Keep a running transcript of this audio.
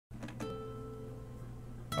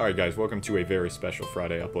Alright guys, welcome to a very special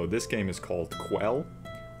Friday upload. This game is called Quell.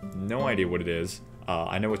 No idea what it is.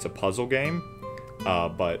 I know it's a puzzle game,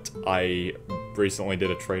 but I recently did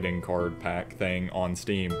a trading card pack thing on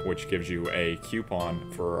Steam, which gives you a coupon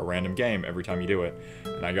for a random game every time you do it.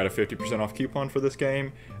 And I got a 50% off coupon for this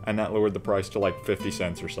game, and that lowered the price to like 50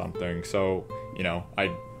 cents or something. So, you know,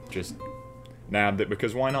 I just nabbed it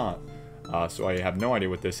because why not? So I have no idea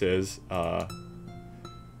what this is.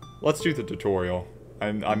 Let's do the tutorial.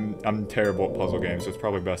 I'm terrible at puzzle games, so it's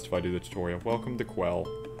probably best if I do the tutorial. Welcome to Quell.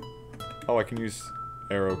 Oh, I can use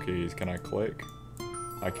arrow keys. Can I click?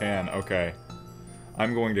 I can, okay.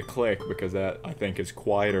 I'm going to click because that, I think, is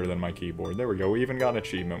quieter than my keyboard. There we go, we even got an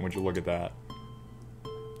achievement. Would you look at that?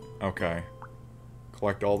 Okay.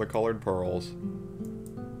 Collect all the colored pearls.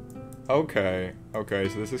 Okay, okay,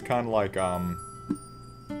 so this is kind of like,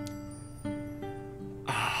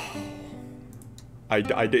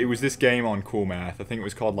 it was this game on Cool Math. I think it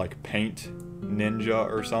was called, like, Paint Ninja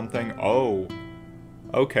or something. Oh.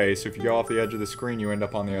 Okay, so if you go off the edge of the screen, you end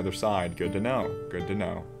up on the other side. Good to know. Good to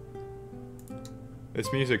know. This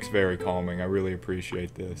music's very calming. I really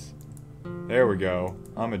appreciate this. There we go.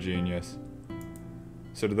 I'm a genius.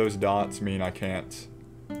 So do those dots mean I can't...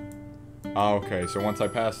 Ah, okay, so once I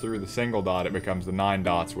pass through the single dot, it becomes the 9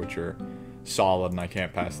 dots, which are solid, and I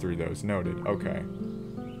can't pass through those. Noted. Okay.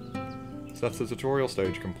 So that's the tutorial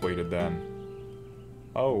stage completed then.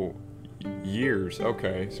 Oh, years.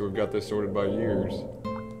 Okay, so we've got this sorted by years.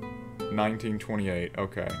 1928.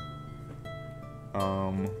 Okay.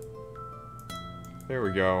 There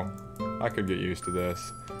we go. I could get used to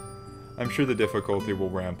this. I'm sure the difficulty will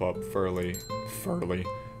ramp up fairly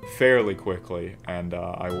quickly, and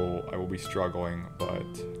I will be struggling.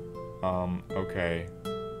 But okay.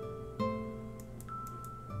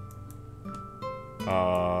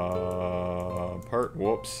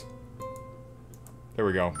 Whoops. There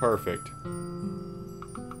we go. Perfect.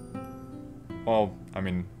 Well, I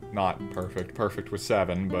mean, not perfect. Perfect was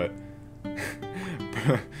 7, but...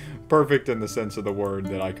 perfect in the sense of the word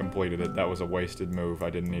that I completed it. That was a wasted move. I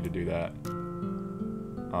didn't need to do that.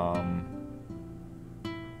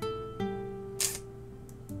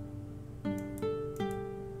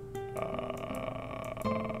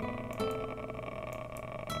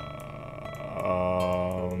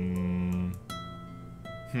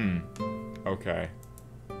 Okay.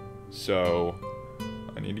 So,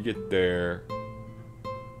 I need to get there.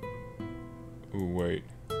 Ooh, wait.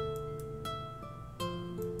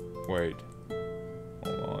 Wait.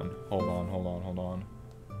 Hold on.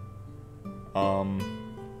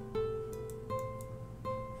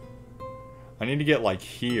 I need to get, like,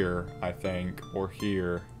 here, I think, or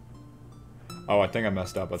here. Oh, I think I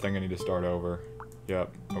messed up. I think I need to start over.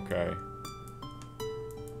 Yep, okay.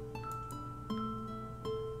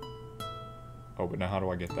 Oh, but now how do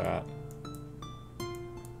I get that?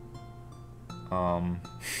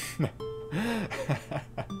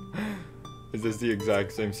 Is this the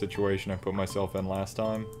exact same situation I put myself in last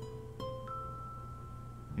time?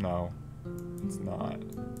 No, it's not.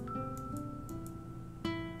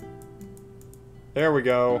 There we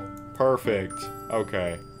go. Perfect.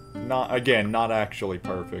 Okay. Not actually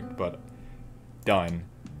perfect, but done.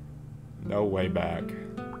 No way back.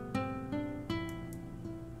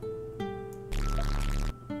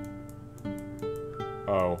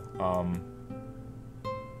 Oh,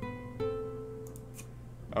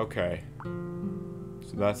 okay.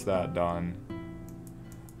 So that's that done.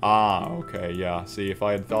 Ah, okay, yeah. See, if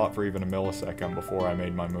I had thought for even a millisecond before I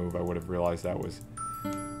made my move, I would have realized that was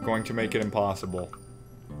going to make it impossible.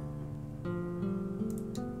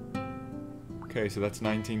 Okay, so that's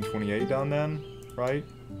 1928 done then, right?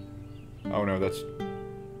 Oh no, that's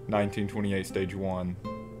 1928 stage 1.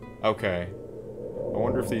 Okay. I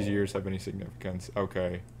wonder if these years have any significance.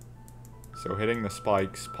 Okay. So hitting the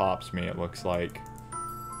spikes pops me, it looks like.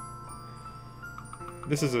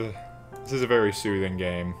 This is a very soothing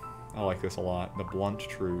game. I like this a lot. The blunt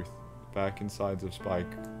truth. Back and sides of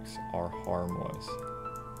spikes are harmless.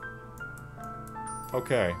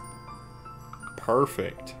 Okay.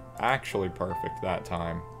 Perfect. Actually perfect that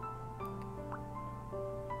time.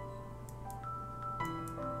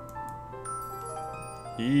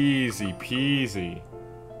 Easy peasy.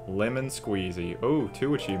 Lemon squeezy. Oh,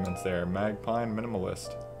 2 achievements there. Magpie and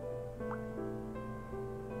Minimalist.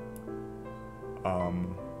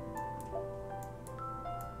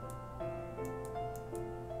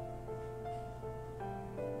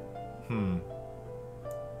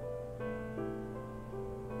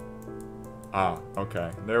 Ah,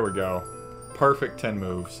 okay. There we go. Perfect 10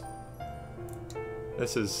 moves.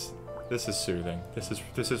 This is soothing.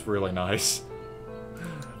 This is really nice.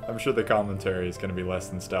 I'm sure the commentary is gonna be less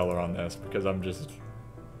than stellar on this because I'm just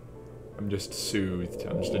soothed.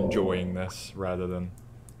 I'm just enjoying this rather than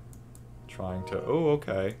trying to. Oh,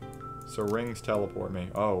 okay. So rings teleport me.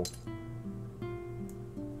 Oh.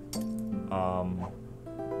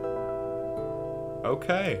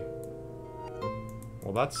 Okay.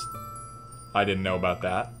 Well, that's... I didn't know about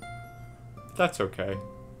that. That's okay.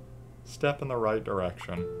 Step in the right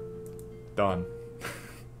direction. Done.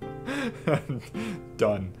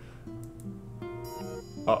 Done.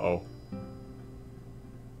 Uh-oh.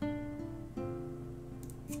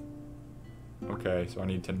 Okay, so I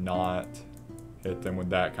need to not hit them with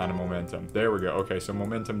that kind of momentum. There we go. Okay, so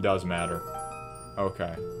momentum does matter.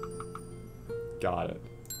 Okay. Got it.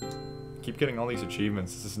 Keep getting all these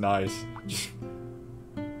achievements. This is nice.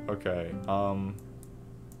 Okay,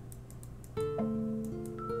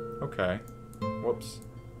 okay. Whoops.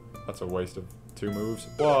 That's a waste of 2 moves.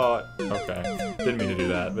 What? Okay. Didn't mean to do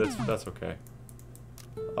that, but that's okay.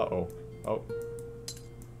 Uh-oh. Oh.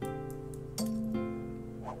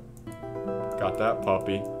 Got that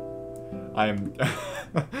puppy. I am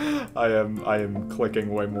I am clicking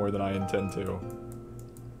way more than I intend to.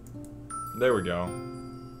 There we go.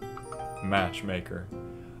 Matchmaker.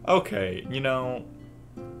 Okay, you know,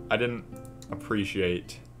 I didn't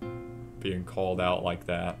appreciate being called out like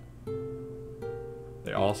that.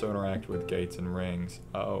 They also interact with gates and rings.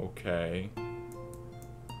 Okay.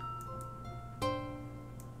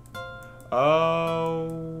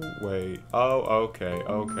 Oh, wait. Oh, okay,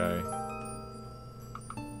 okay.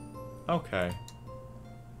 Okay.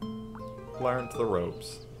 Learned the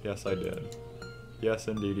ropes. Yes, I did. Yes,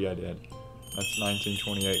 indeedy, I did. That's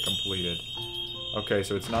 1928 completed. Okay,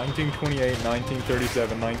 so it's 1928,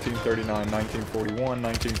 1937, 1939, 1941,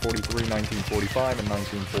 1943, 1945, and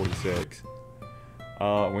 1946.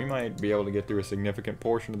 We might be able to get through a significant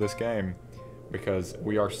portion of this game because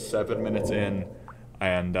we are 7 minutes in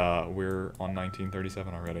and we're on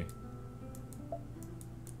 1937 already.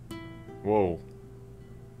 Whoa.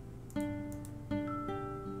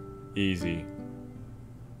 Easy.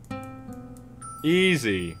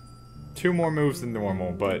 Easy! 2 more moves than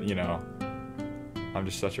normal, but, you know, I'm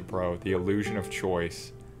just such a pro. The illusion of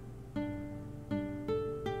choice.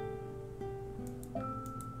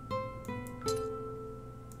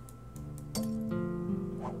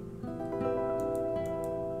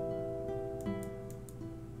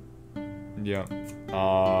 Yeah.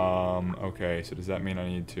 Okay, so does that mean I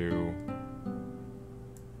need to...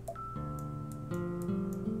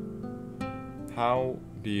 How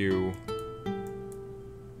do you...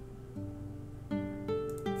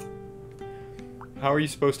 How are you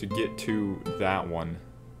supposed to get to that one?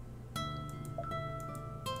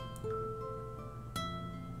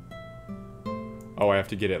 Oh, I have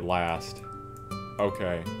to get it last.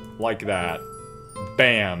 Okay. Like that.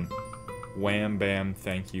 Bam! Wham, bam,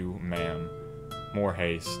 thank you, ma'am. More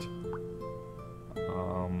haste.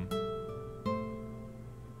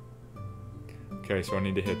 Okay, so I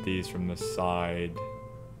need to hit these from the side,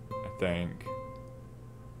 I think.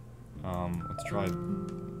 Let's try...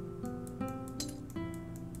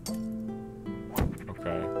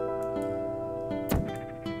 Okay.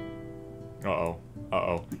 Uh-oh.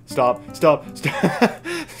 Uh-oh. Stop! Stop!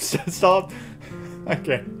 Stop! Stop!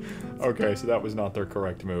 Okay. Okay, so that was not their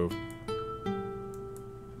correct move.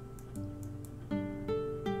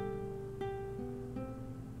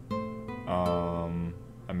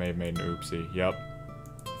 I may have made an oopsie. Yep.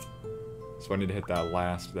 So I need to hit that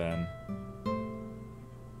last then.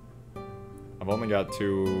 I've only got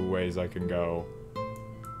 2 ways I can go.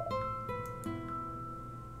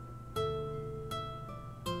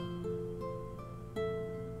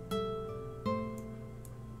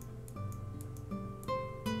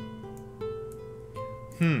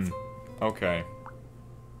 Okay.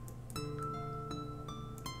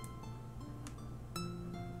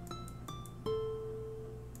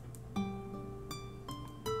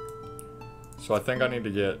 So I think I need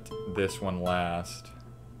to get this one last.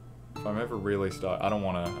 If I'm ever really stuck, I don't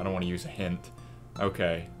wanna use a hint.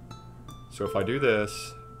 Okay. So if I do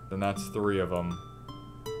this, then that's 3 of them.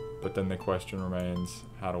 But then the question remains,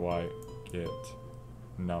 how do I get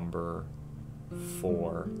number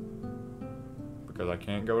 4? Because I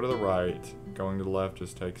can't go to the right. Going to the left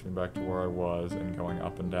just takes me back to where I was, and going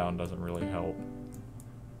up and down doesn't really help.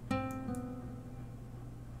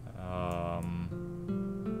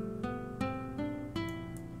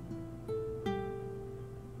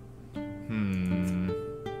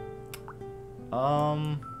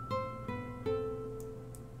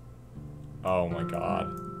 Oh my god.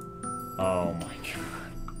 Oh my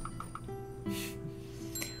god.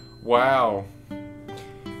 Wow.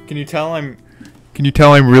 Can Can you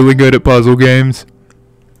tell I'm really good at puzzle games?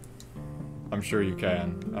 I'm sure you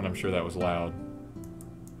can, and I'm sure that was loud.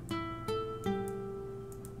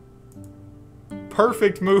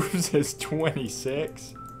 Perfect moves is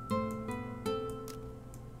 26.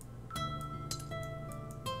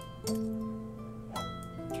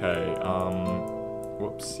 Okay,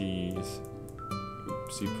 whoopsies.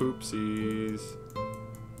 Oopsie poopsies.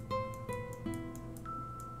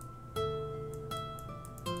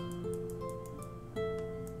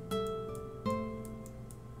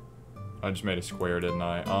 I just made a square, didn't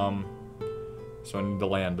I? So I need to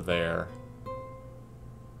land there.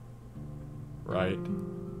 Right?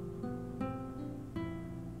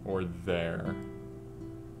 Or there.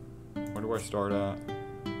 Where do I start at?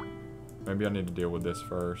 Maybe I need to deal with this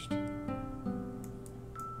first.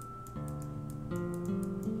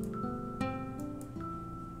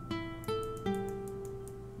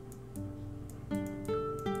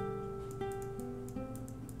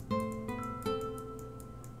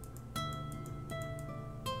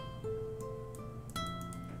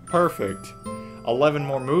 Perfect. 11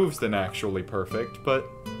 more moves than actually perfect, but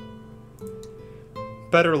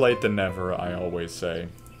better late than never, I always say.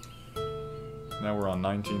 Now we're on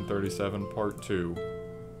 1937 Part 2.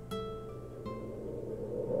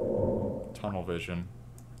 Tunnel vision.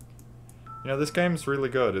 You know, this game's really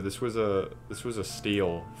good. This was a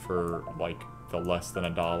steal for like the less than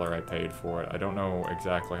 $1 I paid for it. I don't know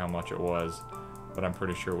exactly how much it was, but I'm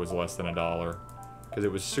pretty sure it was less than $1. Because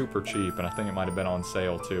it was super cheap, and I think it might have been on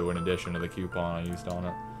sale too, in addition to the coupon I used on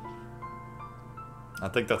it. I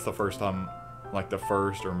think that's the first time, like the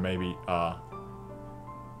first, or maybe, so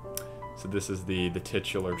this is the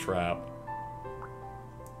titular trap.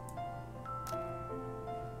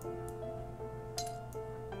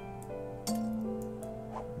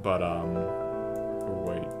 But, oh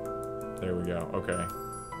wait, there we go, okay.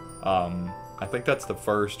 I think that's the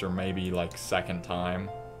first, or maybe like second time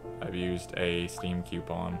I've used a Steam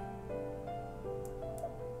coupon.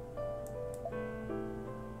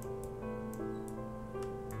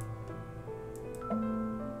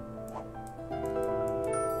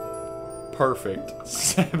 Perfect.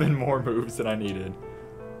 7 more moves than I needed.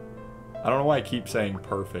 I don't know why I keep saying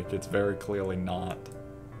perfect. It's very clearly not.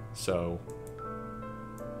 So.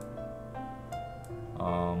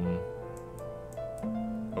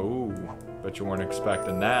 Oh, but you weren't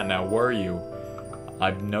expecting that. Now, were you? I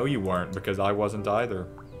know you weren't, because I wasn't either.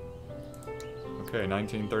 Okay,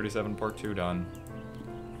 1937 Part 2 done.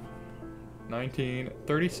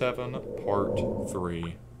 1937 Part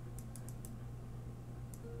 3.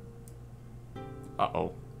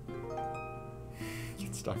 Uh-oh.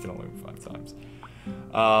 Get stuck in a loop 5 times.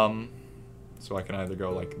 So I can either go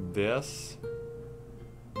like this.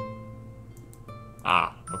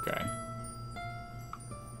 Ah, okay.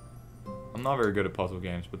 I'm not very good at puzzle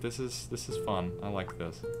games, but this is fun. I like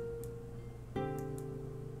this.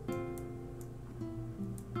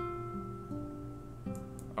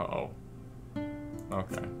 Uh-oh.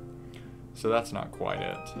 Okay. So that's not quite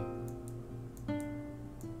it.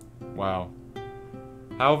 Wow.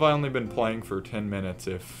 How have I only been playing for 10 minutes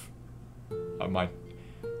if Did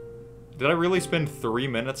I really spend 3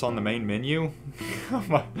 minutes on the main menu?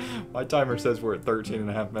 my timer says we're at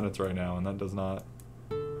 13.5 minutes right now, and that does not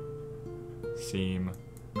seem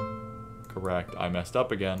correct. I messed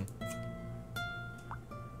up again.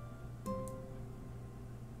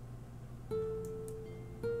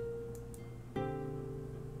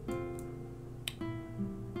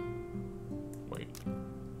 Wait.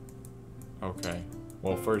 Okay.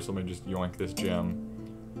 Well, first let me just yoink this gem.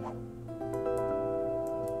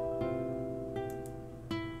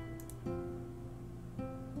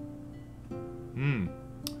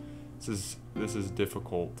 This is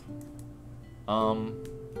difficult. I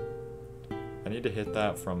need to hit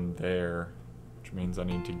that from there, which means I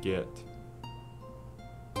need to get.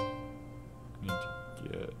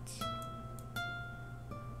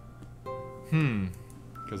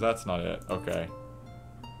 Because that's not it. Okay.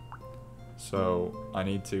 So I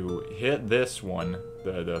need to hit this one,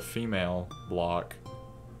 the female block,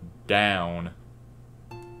 down,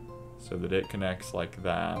 so that it connects like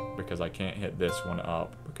that, because I can't hit this one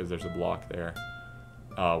up because there's a block there,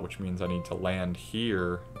 which means I need to land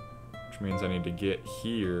here, which means I need to get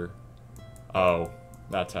here. Oh,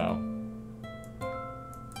 that's how.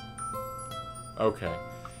 Okay.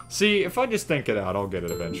 See, if I just think it out, I'll get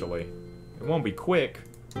it eventually. It won't be quick,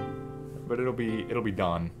 but it'll be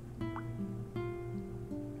done.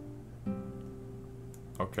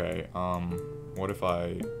 Okay, what if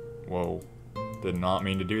I... Whoa. Did not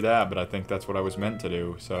mean to do that, but I think that's what I was meant to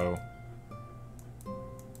do, so...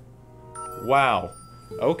 Wow.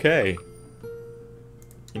 Okay.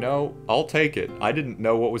 You know, I'll take it. I didn't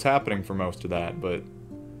know what was happening for most of that, but...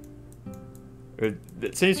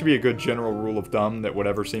 It seems to be a good general rule of thumb that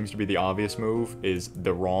whatever seems to be the obvious move is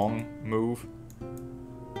the wrong move.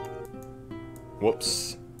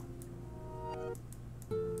 Whoops.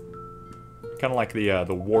 Kind of like the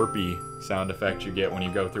warpy sound effect you get when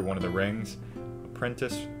you go through one of the rings.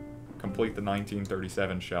 Apprentice, complete the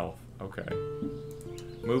 1937 shelf. Okay.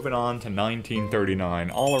 Moving on to 1939.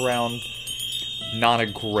 All around, not a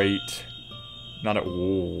great... Not a...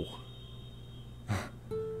 Whoa.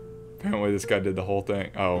 Apparently this guy did the whole thing.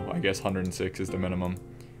 Oh, I guess 106 is the minimum.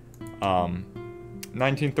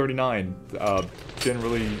 1939,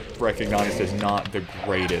 generally recognized as not the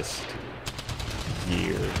greatest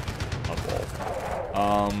year of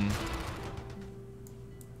all.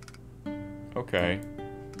 Okay.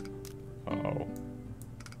 Uh-oh.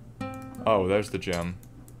 Oh, there's the gem.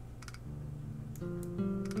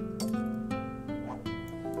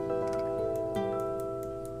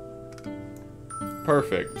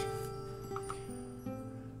 Perfect.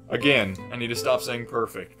 Again, I need to stop saying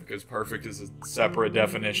perfect, because perfect is a separate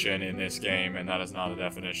definition in this game, and that is not a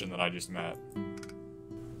definition that I just met.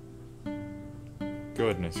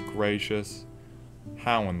 Goodness gracious.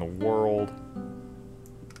 How in the world?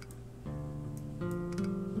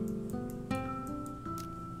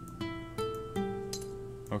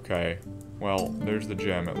 Okay, well, there's the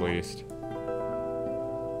gem at least.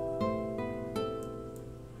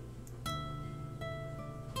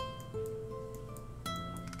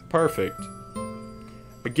 Perfect.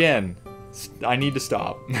 Again, I need to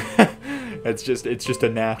stop. It's just a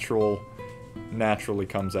naturally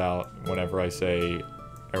comes out whenever I say,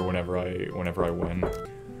 or whenever I win.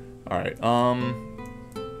 Alright,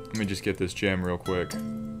 let me just get this gem real quick.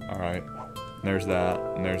 Alright, there's that,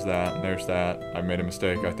 and there's that, and there's that. I made a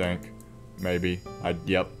mistake, I think. Maybe.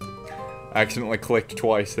 Yep. I accidentally clicked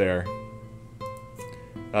twice there.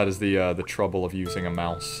 That is the trouble of using a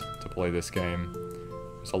mouse to play this game.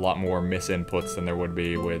 There's a lot more misinputs than there would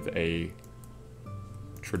be with a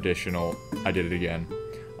traditional... I did it again.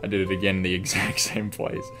 I did it again in the exact same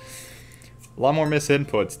place. A lot more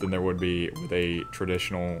misinputs than there would be with a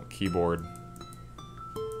traditional keyboard.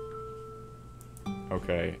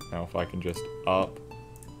 Okay, now if I can just up,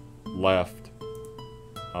 left,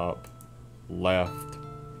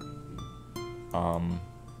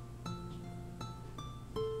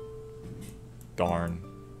 darn.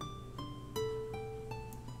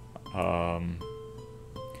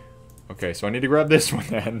 Okay, so I need to grab this one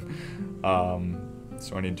then.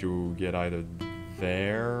 So I need to get either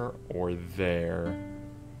there or there.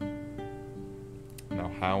 Now,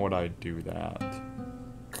 how would I do that?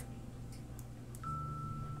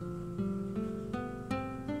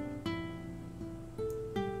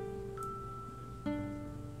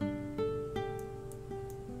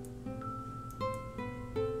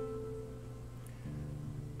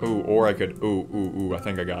 Ooh, or I could, ooh, I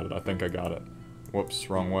think I got it. Whoops,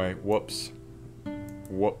 wrong way, whoops.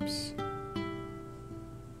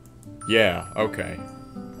 Yeah, okay.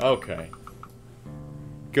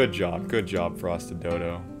 Good job, Frosted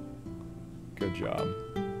Dodo. Good job.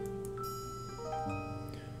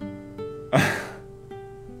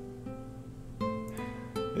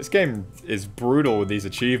 This game is brutal with these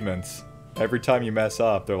achievements. Every time you mess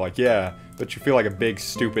up, they're like, yeah, but you feel like a big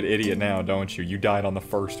stupid idiot now, don't you? You died on the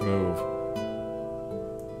first move.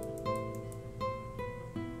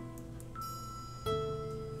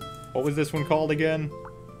 What was this one called again?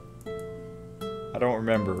 I don't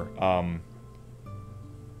remember. How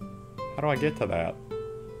do I get to that?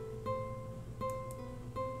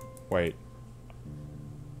 Wait.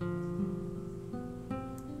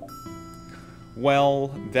 Well,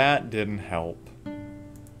 that didn't help.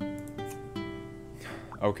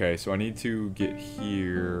 Okay, so I need to get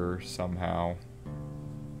here somehow.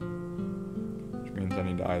 Which means I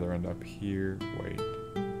need to either end up here. Wait.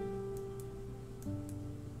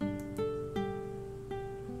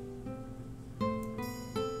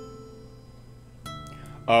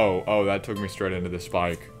 Oh, that took me straight into the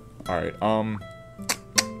spike. Alright,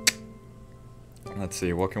 let's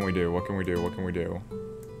see, what can we do?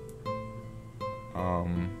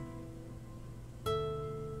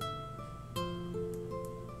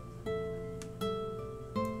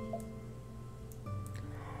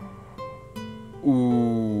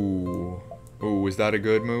 Ooh, was that a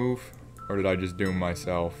good move? Or did I just doom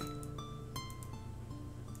myself?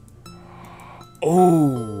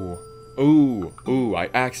 Ooh, I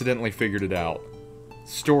accidentally figured it out.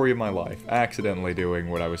 Story of my life. Accidentally doing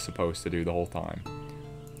what I was supposed to do the whole time.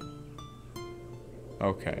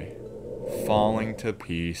 Okay. Falling to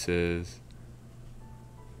pieces.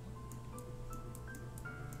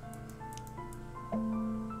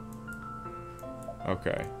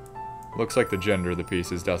 Okay. Looks like the gender of the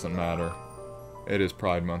pieces doesn't matter. It is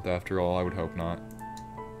Pride Month after all, I would hope not.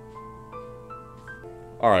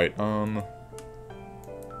 Alright, uh-oh.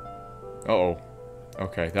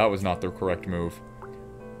 Okay, that was not the correct move.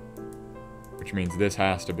 Which means this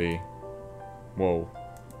has to be... Whoa.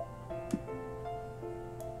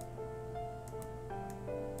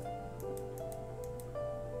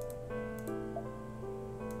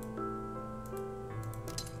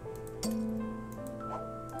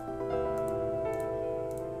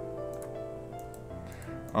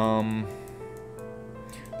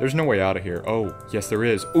 There's no way out of here. Oh, yes there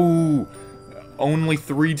is. Ooh! Only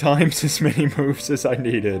 3 times as many moves as I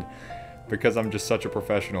needed. Because I'm just such a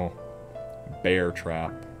professional. Bear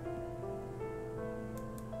trap.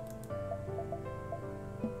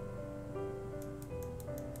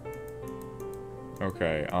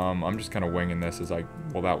 Okay, I'm just kind of winging this as I...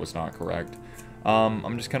 Well, that was not correct.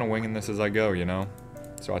 I'm just kind of winging this as I go, you know?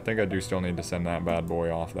 So I think I do still need to send that bad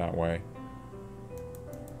boy off that way.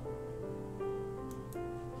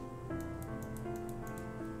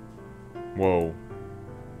 Whoa.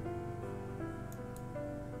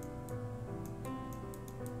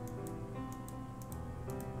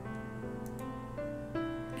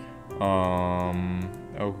 Oh,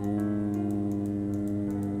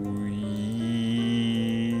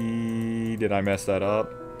 did I mess that up?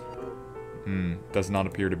 Does not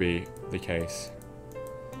appear to be the case.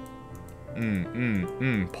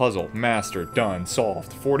 Puzzle. Mastered. Done.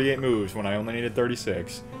 Solved. 48 moves when I only needed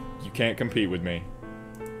 36. You can't compete with me.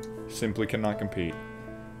 Simply cannot compete.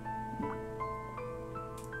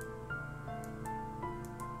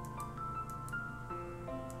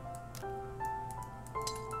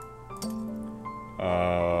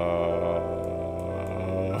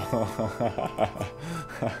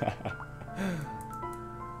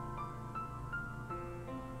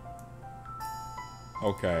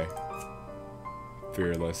 Okay.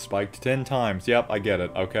 Fearless. Spiked 10 times. Yep, I get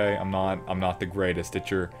it. Okay, I'm not the greatest at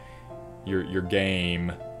your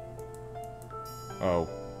game. Oh.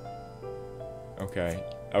 Okay.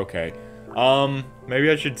 Okay.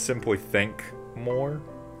 Maybe I should simply think more.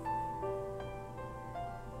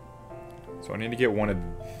 So I need to get one of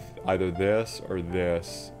either this or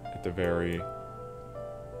this at the very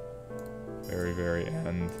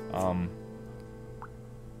end.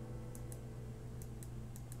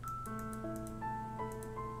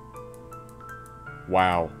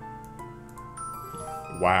 Wow.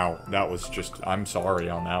 Wow, that was just... I'm sorry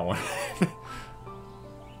on that one.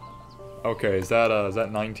 Okay, is that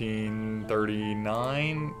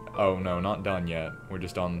 1939? Oh, no, not done yet. We're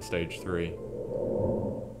just on stage 3.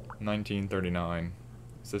 1939.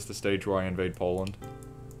 Is this the stage where I invade Poland?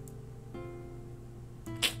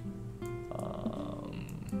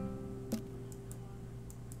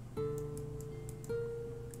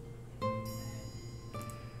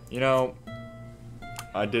 You know,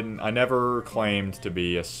 I never claimed to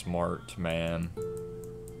be a smart man.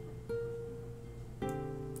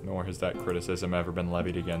 Nor has that criticism ever been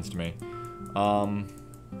levied against me.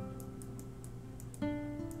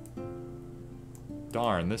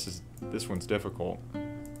 Darn, this one's difficult.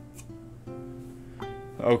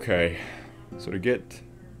 Okay, so to get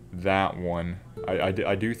that one,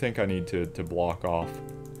 I do think I need to block off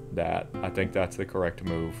that. I think that's the correct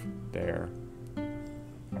move there.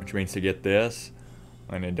 Which means to get this,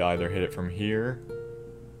 I need to either hit it from here,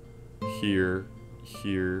 here,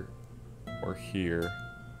 here, or here.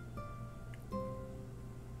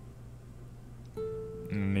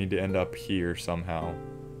 And I need to end up here somehow.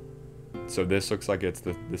 So this looks like it's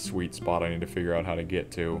the sweet spot I need to figure out how to get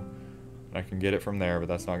to. I can get it from there, but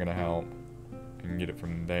that's not going to help. I can get it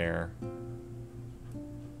from there.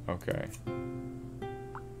 Okay.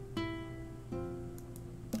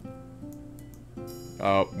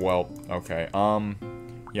 Well, okay.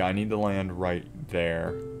 Yeah, I need to land right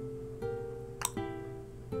there.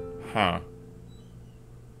 Huh.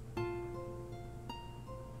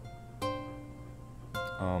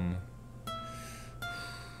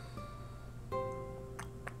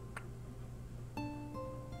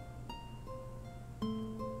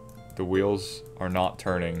 The wheels are not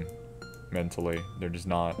turning mentally. They're just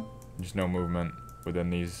not. There's no movement within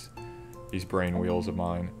these brain wheels of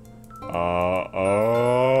mine. Oh,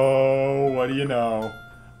 what do you know?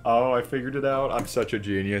 Oh, I figured it out. I'm such a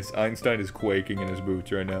genius. Einstein is quaking in his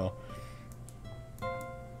boots right now.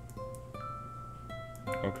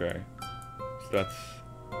 Okay. So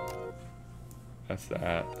that's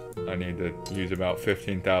that. I need to use about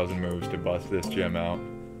 15,000 moves to bust this gem out.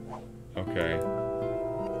 Okay.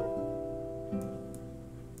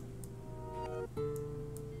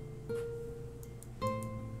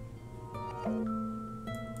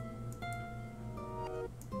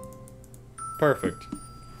 Perfect.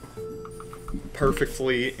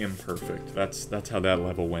 Perfectly imperfect. That's how that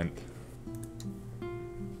level went.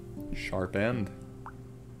 Sharp End.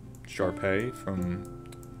 Sharpay from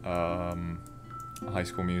High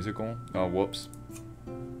School Musical. Oh, whoops.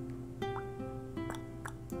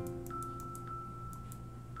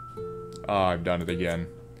 Oh, I've done it again.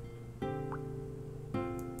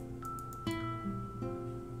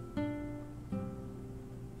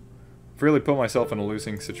 I've really put myself in a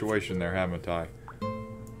losing situation there, haven't I?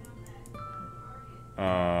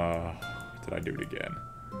 Did I do it again?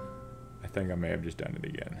 I think I may have just done it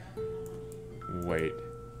again. Wait.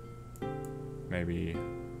 Maybe.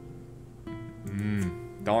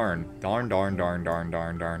 Darn. Darn, darn, darn, darn,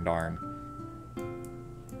 darn, darn, darn.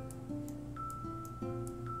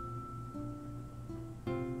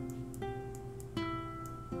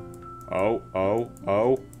 Oh, oh,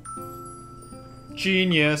 oh.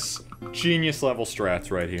 Genius! Genius level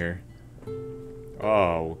strats right here.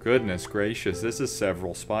 Oh, goodness gracious. This is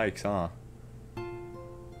several spikes, huh?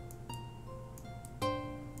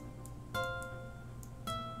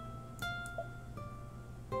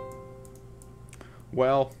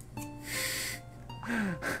 Well.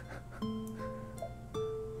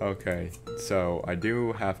 Okay, so I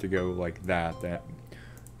do have to go like that,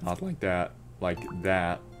 not like that, like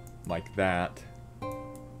that, like that,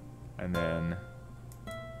 and then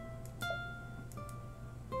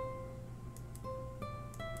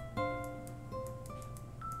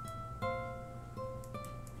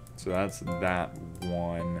so that's that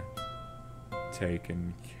one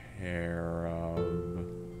taken care of.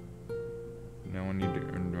 Now I need to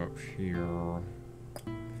end up here.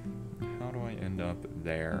 How do I end up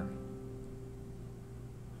there?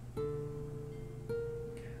 I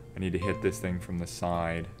need to hit this thing from the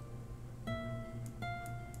side.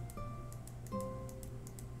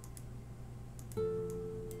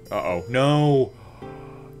 Uh-oh. No!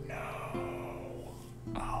 No.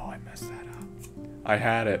 Oh, I messed that up. I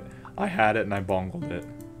had it. I had it and I bungled it.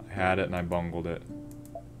 I had it and I bungled it.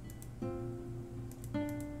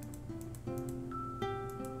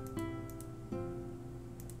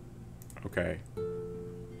 Okay.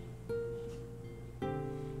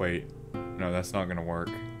 Wait. No, that's not gonna work.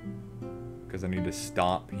 Because I need to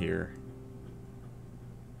stop here.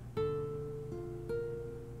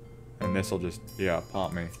 And this'll just, yeah,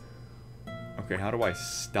 pop me. Okay, how do I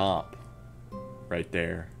stop right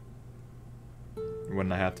there?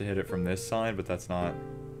 Wouldn't I have to hit it from this side? But that's not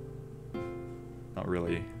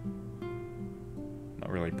really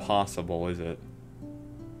possible, is it?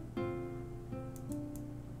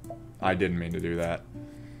 I didn't mean to do that.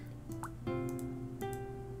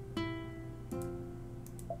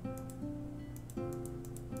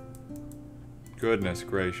 Goodness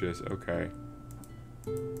gracious, okay.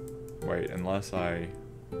 Wait, unless I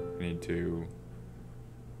need to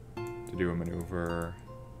do a maneuver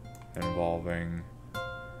involving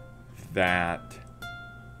that,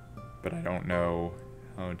 but I don't know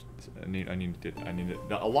how I need it.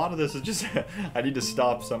 A lot of this is just I need to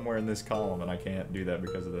stop somewhere in this column, and I can't do that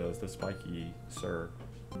because of the spiky sir.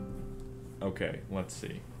 Okay, let's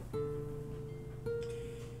see.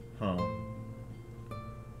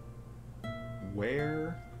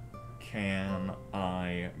 Where can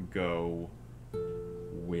I go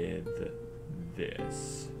with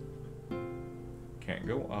this? Can't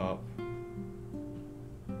go up.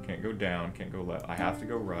 Can't go down. Can't go left. I have to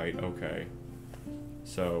go right. Okay.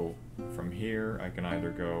 So, from here, I can either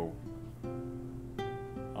go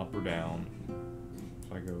up or down.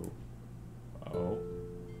 So I go, oh,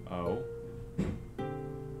 oh,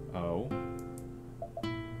 oh,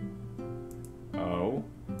 oh,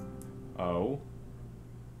 oh,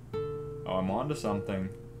 oh, I'm onto something.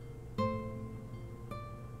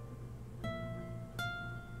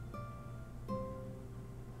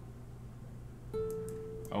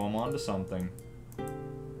 Oh, I'm onto something.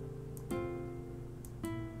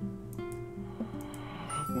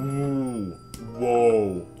 Ooh,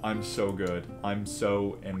 whoa, I'm so good. I'm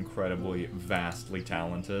so incredibly, vastly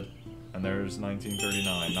talented. And there's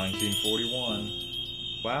 1939,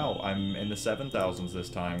 1941. Wow, I'm in the 7,000s this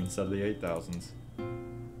time instead of the 8,000s.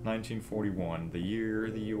 1941, the year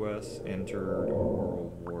the U.S. entered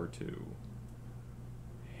World War II.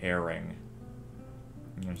 Herring.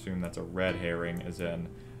 I'm gonna assume that's a red herring, as in,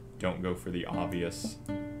 don't go for the obvious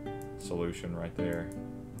solution right there.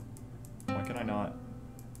 Why can I not?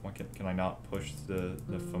 Why can I not push the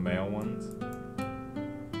female ones?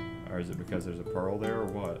 Or is it because there's a pearl there, or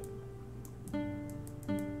what?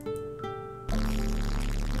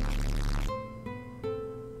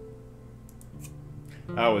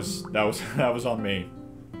 That was on me.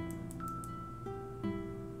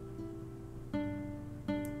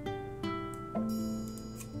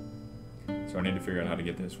 me figure out how to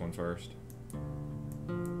get this one first.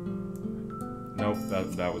 Nope,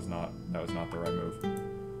 that was not the right move.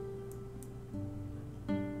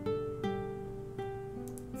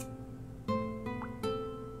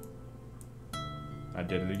 I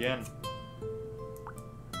did it again.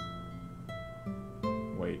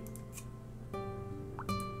 Wait.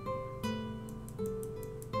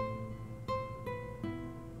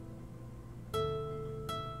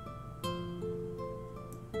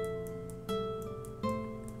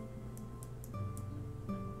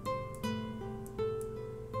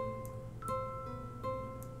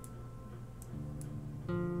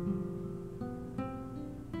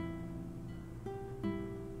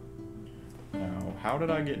 Now, how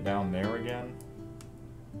did I get down there again?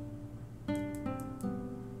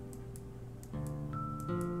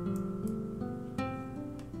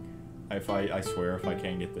 I swear if I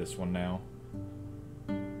can't get this one now.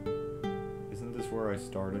 Isn't this where I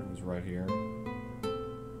started? Was right here?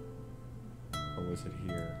 Or was it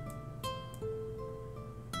here?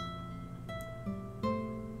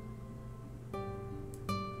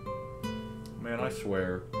 Man, I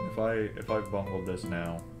swear, if I've bungled this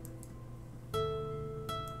now.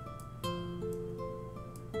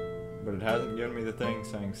 But it hasn't given me the thing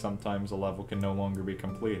saying sometimes a level can no longer be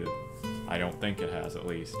completed. I don't think it has, at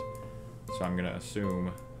least. So I'm gonna assume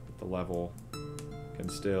that the level can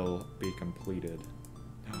still be completed.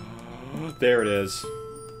 There it is.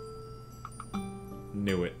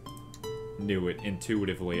 Knew it. Knew it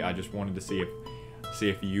intuitively. I just wanted to see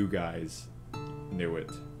if you guys knew it.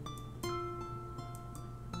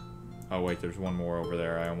 Oh wait, there's one more over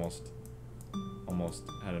there. I almost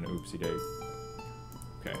had an oopsie date.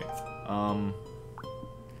 Okay.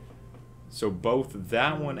 So both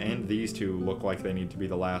that one and these two look like they need to be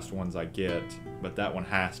the last ones I get, but that one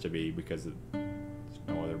has to be because there's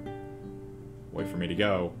no other way for me to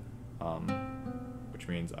go, which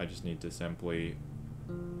means I just need to simply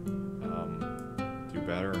do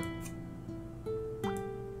better.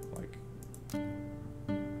 Like,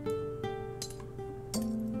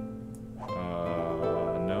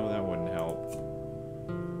 no, that wouldn't help.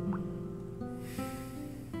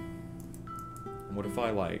 What if I,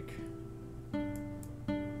 like...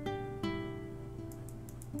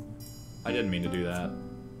 I didn't mean to do that.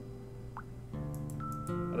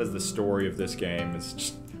 That is the story of this game. It's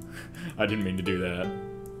just... I didn't mean to do that.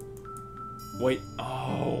 Wait.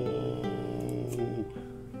 Oh.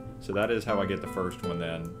 So that is how I get the first one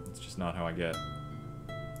then. It's just not how I get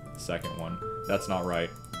the second one. That's not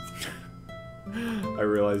right. I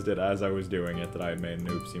realized it as I was doing it that I had made an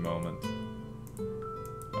oopsie moment.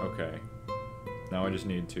 Okay. Now I just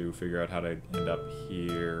need to figure out how to end up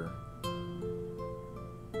here.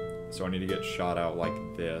 So I need to get shot out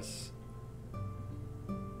like this.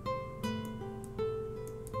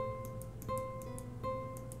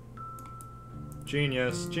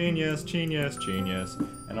 Genius, genius, genius, genius.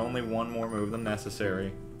 And only one more move than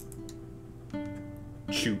necessary.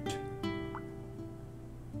 Shoot.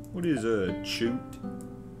 What is a shoot?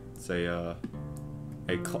 It's an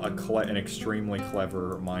extremely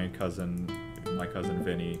clever my cousin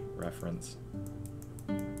Vinny reference.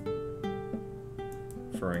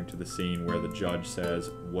 Referring to the scene where the judge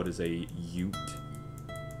says, "What is a ute?"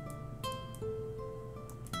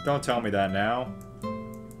 Don't tell me that now.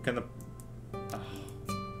 Can the...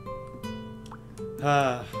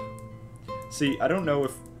 See, I don't know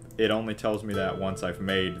if it only tells me that once I've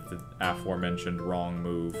made the aforementioned wrong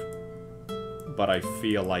move, but I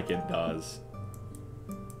feel like it does.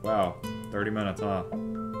 Wow, 30 minutes, huh?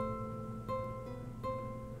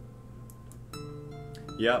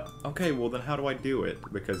 Yep. Okay, well then how do I do it?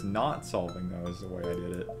 Because not solving those the way I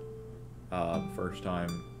did it first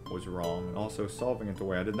time was wrong, and also solving it the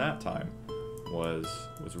way I did that time was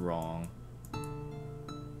wrong.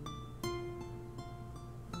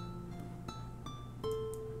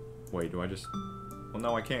 Wait, do I just... Well,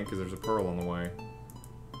 no, I can't because there's a pearl on the way.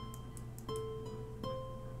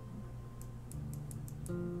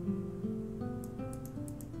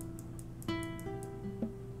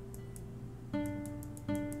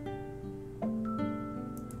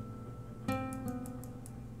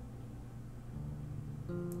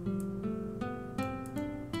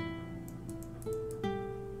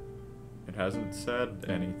 Hasn't said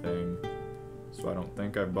anything, so I don't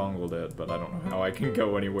think I bungled it, but I don't know how I can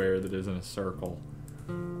go anywhere that isn't a circle.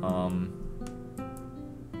 Let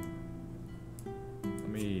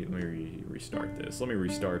me restart this. Let me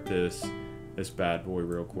restart this bad boy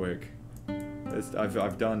real quick.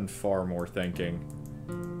 I've done far more thinking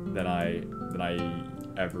than I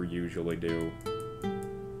ever usually do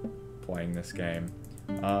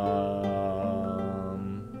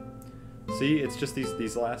See, it's just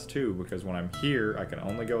these last two, because when I'm here, I can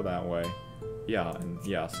only go that way. Yeah, and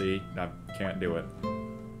yeah, see? I can't do it.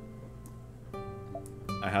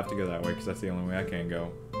 I have to go that way, because that's the only way I can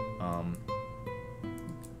go.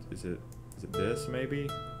 Is it this, maybe?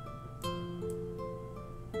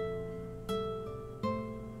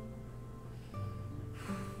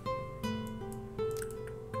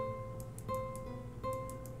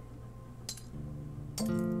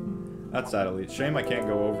 That's sad, at least. Shame I can't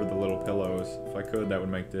go over the little pillows. If I could, that would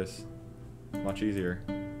make this much easier.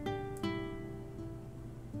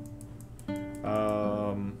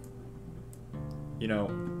 You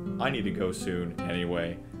know, I need to go soon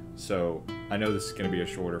anyway, so I know this is going to be a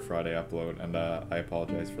shorter Friday upload, and I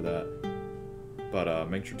apologize for that. But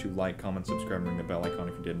make sure to like, comment, subscribe, and ring the bell icon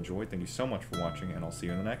if you did enjoy. Thank you so much for watching, and I'll see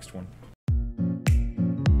you in the next one.